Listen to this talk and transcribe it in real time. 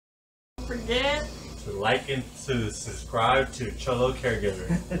forget to like and to subscribe to Cholo Caregiver.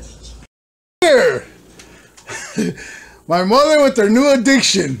 Here, my mother with her new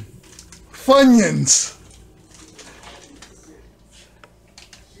addiction, Funyuns.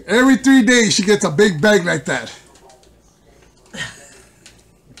 Every 3 days she gets a big bag like that.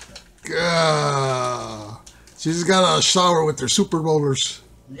 She just got a shower with her super rollers.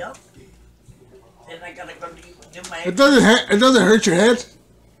 Yep. And I gotta go do my. It doesn't hurt your head.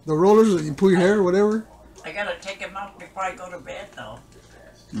 The rollers that you pull your hair or whatever. I gotta take them out before I go to bed though,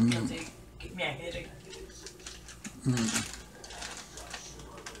 because they give me a headache.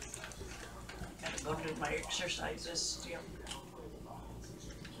 Gotta go do my exercises still.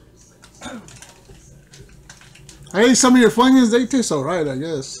 I ate some of your Funyuns. They taste alright, I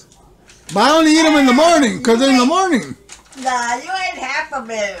guess. But I only eat them in the morning, because they're in the morning. Nah, you ate half of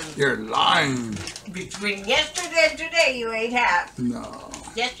them. You're lying. Between yesterday and today, you ate half. No.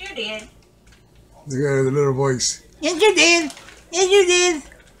 Yes, you did. Look at the little voice. Yes, you did. Yes, you did.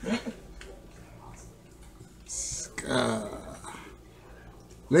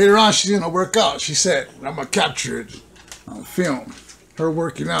 Later on, she's going to work out. She said, I'm going to capture it on film. Her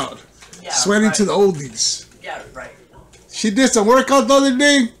working out. Yeah, Sweating right. to the oldies. Yeah, right. She did some workout the other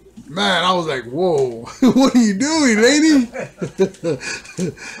day. Man, I was like, whoa. What are you doing, lady?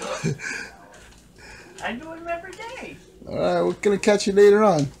 I do them every day. All right, we're going to catch you later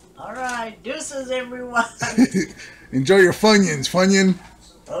on. All right. Deuces, everyone. Enjoy your Funyuns, Funyon.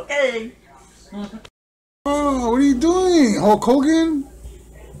 Okay. Oh, what are you doing? Hulk Hogan?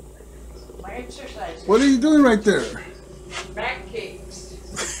 My exercise. What are you doing right there? Back kicks.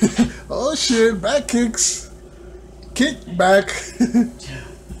 Oh, shit. Back kicks. Kick back.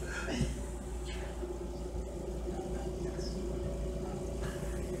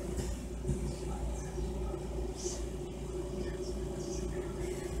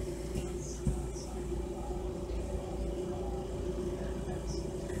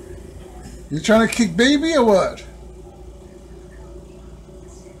 You trying to kick baby or what?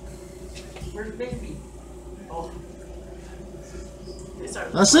 Where's baby? Oh.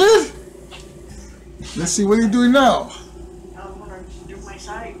 That's it? Let's see, what are you doing now? I'm gonna do my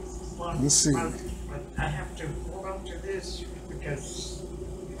side one. Let's see. But I have to hold on to this because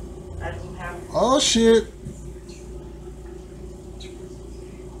I don't have. Oh, shit.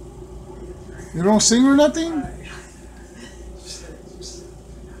 You don't sing or nothing? 6,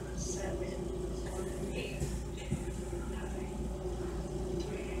 7, 8, 9,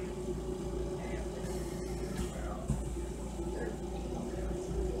 10, 11, 12.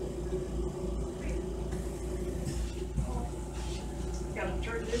 Gotta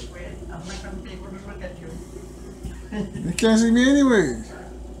turn this way. I'm not gonna be able to look at you. You can't see me anyway.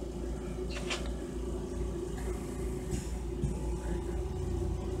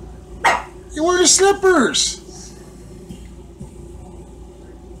 You wear slippers.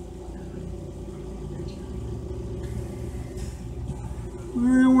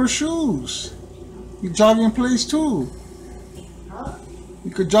 You don't wear shoes. You jog in place too. Huh?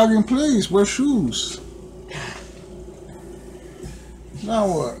 You could jog in place, wear shoes. Now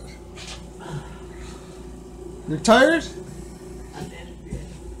what? You're tired?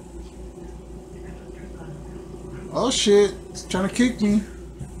 Oh shit, it's trying to kick me.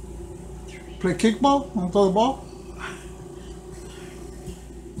 Play kickball? Want to throw the ball?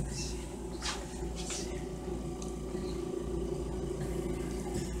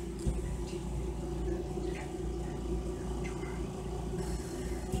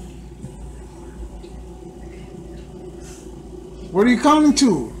 What are you counting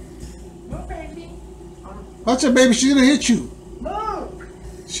to? Move, baby. Watch it, baby. She's gonna hit you. Move.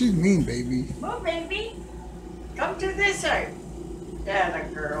 She's mean, baby. Move, baby. Come to this side. Yeah,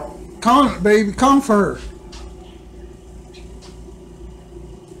 the girl. Count, baby. Count for her.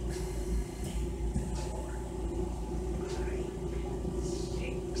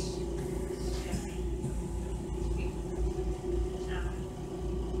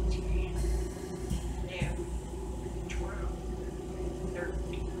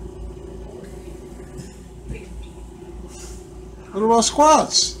 What about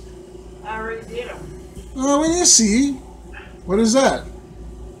squats? I already did them. Oh, when you see. What is that?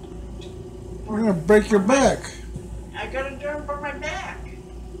 We're gonna break your back. I gotta do them for my back.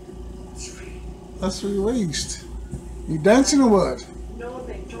 That's for your waist. You dancing or what? No,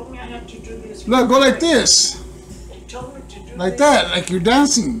 they told me I had to do this. Look, go like this. They told me to do Like this. that, like you're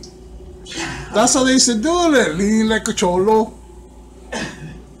dancing. That's how they used to do it, leaning like a cholo.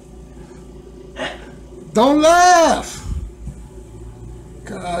 Don't laugh.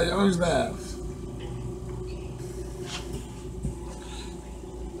 God, you always laugh.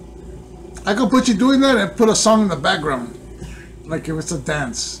 I could put you doing that and put a song in the background. Like if it's a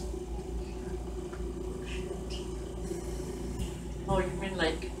dance. Oh, you mean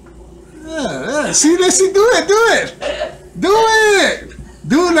like... Yeah. See, let's see, do it. Do it.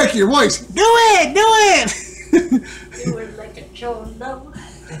 Do it like your voice. Do it. You were like a cholo.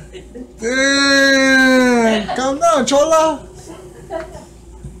 Damn. Calm down, Chola.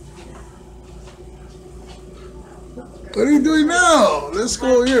 What are you doing now? Let's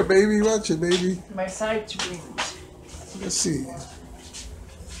go here, baby. Watch it, baby. My side swings. Let's see.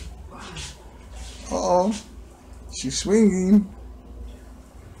 Uh-oh. She's swinging.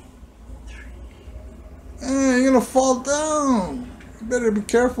 You're gonna fall down. You better be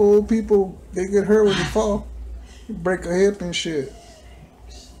careful. People, they get hurt when you fall. You break a hip and shit.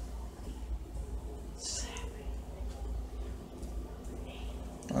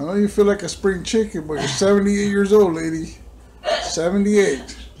 I know you feel like a spring chicken, but you're 78 years old, lady.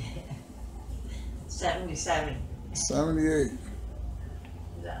 78. 77. 78.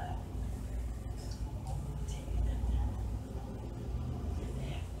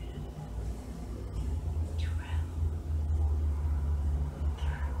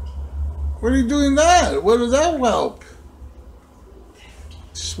 What are you doing that? What does that help?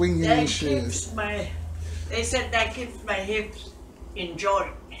 Swinging That and shit. keeps my... They said that keeps my hips in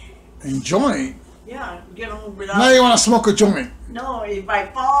joint. And joint? Yeah, without... Now you want to smoke a joint. No, if I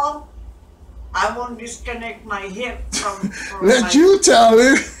fall, I won't disconnect my hip from Let you tell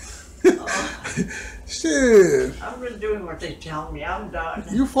it. Shit. I'm just doing what they tell me. I'm done.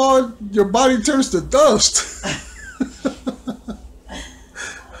 You fall, your body turns to dust.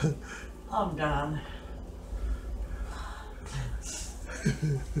 I'm done.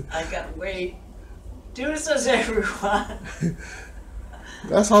 I gotta wait. Deuces, everyone.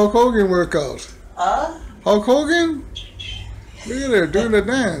 That's Hulk Hogan workout. Hulk Hogan? Look at her doing the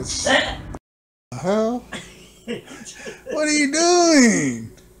dance. The hell? What are you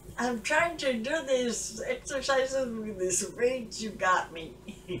doing? I'm trying to do these exercises with this weights you got me.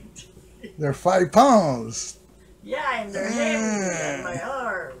 They're 5 pounds. Yeah, and they're heavy and my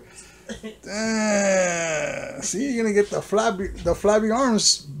arms. Damn. See, you're gonna get the flabby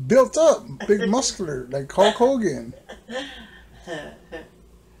arms built up, big muscular, like Hulk Hogan.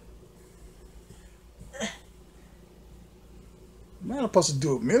 I'm not supposed to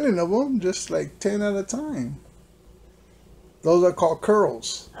do 1,000,000 of them, just like 10 at a time. Those are called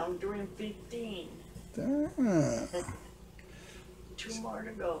curls. I'm doing 15. Damn. 2 more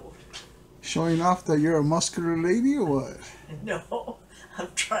to go. Showing off that you're a muscular lady or what? No,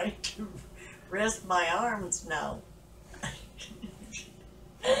 I'm trying to rest my arms now.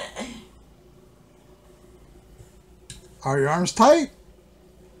 Are your arms tight?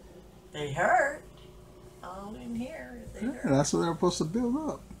 They hurt. All in here. They Yeah, hurt. that's what they're supposed to build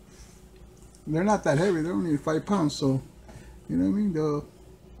up. They're not that heavy. They're only 5 pounds, so you know what I mean.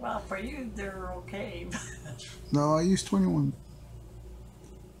 Well, for you, they're okay. No, I use 21.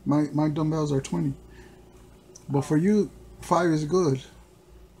 My dumbbells are 20. But for you, 5 is good.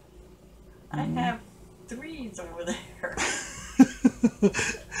 I have 3s over there.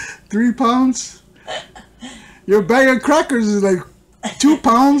 3 pounds? Your bag of crackers is like 2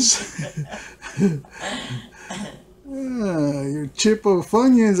 pounds. Your chip of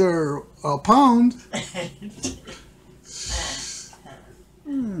Funyuns are a pound.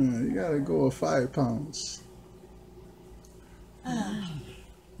 You gotta go with 5 pounds.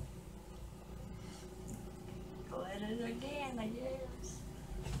 Go at it again, I guess.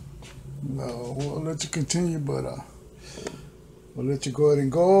 No, we'll let you continue, but we'll let you go ahead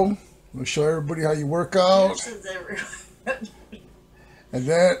and go. We'll show everybody how you work out. This is everyone.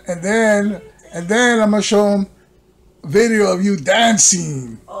 And then I'm gonna show them a video of you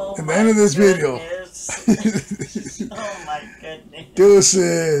dancing at the end of this video. Oh my goodness.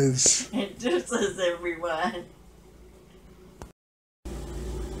 Deuces. Deuces, everyone.